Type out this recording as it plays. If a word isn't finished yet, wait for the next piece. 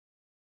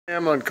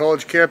I'm on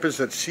college campus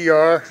at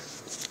CR,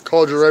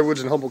 College of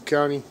Redwoods in Humboldt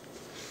County.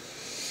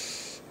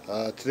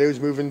 Today was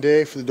moving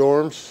day for the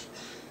dorms,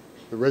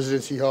 the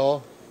residency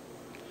hall.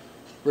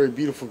 Very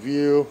beautiful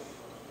view.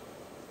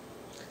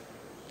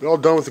 They're all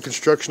done with the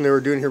construction they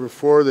were doing here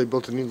before. They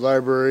built a new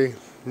library,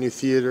 new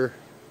theater,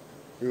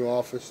 new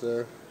office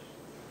there.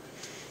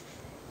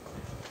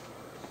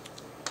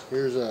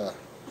 Here's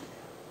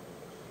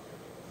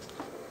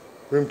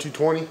room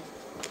 220.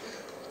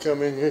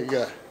 Come in here, you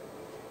got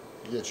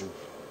your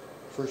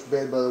first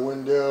bed by the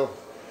window.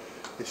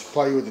 They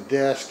supply you with a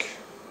desk,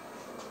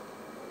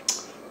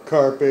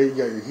 carpet, you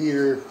got your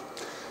heater,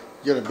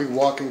 you got a big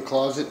walk-in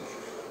closet.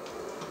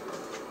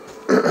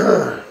 You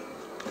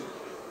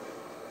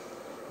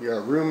got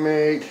a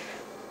roommate,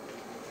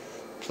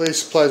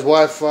 place supplies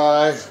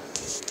Wi-Fi,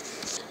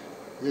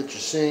 you got your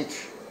sink,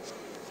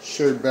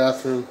 shared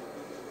bathroom.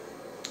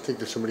 I think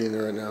there's somebody in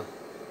there right now.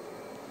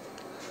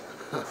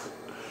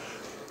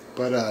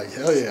 But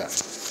hell yeah.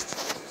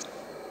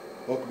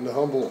 Welcome to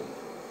Humboldt.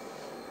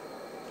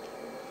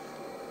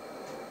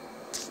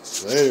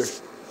 Later.